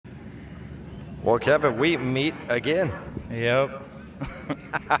Well, Kevin, we meet again. Yep.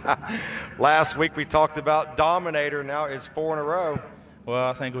 Last week we talked about Dominator. Now it's 4 in a row. Well,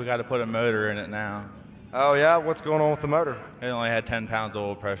 I think we got to put a motor in it now. Oh, yeah? What's going on with the motor? It only had 10 pounds of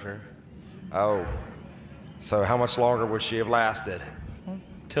oil pressure. Oh. So how much longer would she have lasted?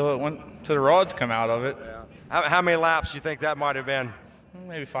 Till it went to the rods come out of it. Yeah. How many laps do you think that might have been?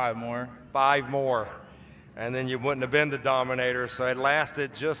 Maybe 5 more. 5 more. And then you wouldn't have been the Dominator, so it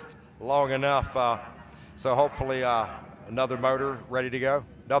lasted just long enough. So hopefully another motor ready to go?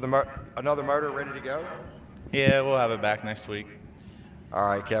 Another motor ready to go? Yeah, we'll have it back next week. All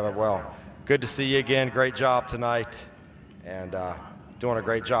right, Kevin. Well, good to see you again. Great job tonight. And doing a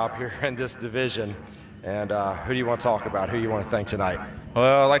great job here in this division. And who do you want to talk about? Who do you want to thank tonight?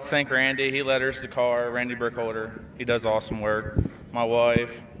 Well, I'd like to thank Randy. He letters the car, Randy Brickholder. He does awesome work. My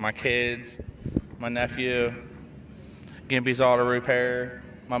wife, my kids, my nephew, Gimpy's Auto Repair,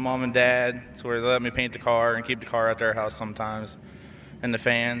 my mom and dad. It's where they let me paint the car and keep the car at their house sometimes, and the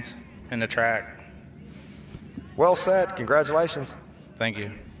fans, and the track. Well said. Congratulations. Thank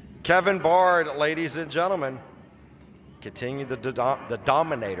you. Kevin Bard, ladies and gentlemen, continue the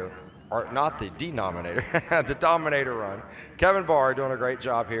Dominator, or not the denominator, the Dominator run. Kevin Bard doing a great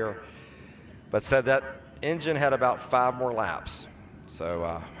job here, but said that engine had about 5 more laps.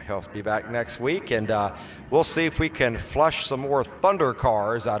 So he'll be back next week, and we'll see if we can flush some more Thunder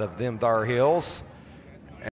cars out of them there hills.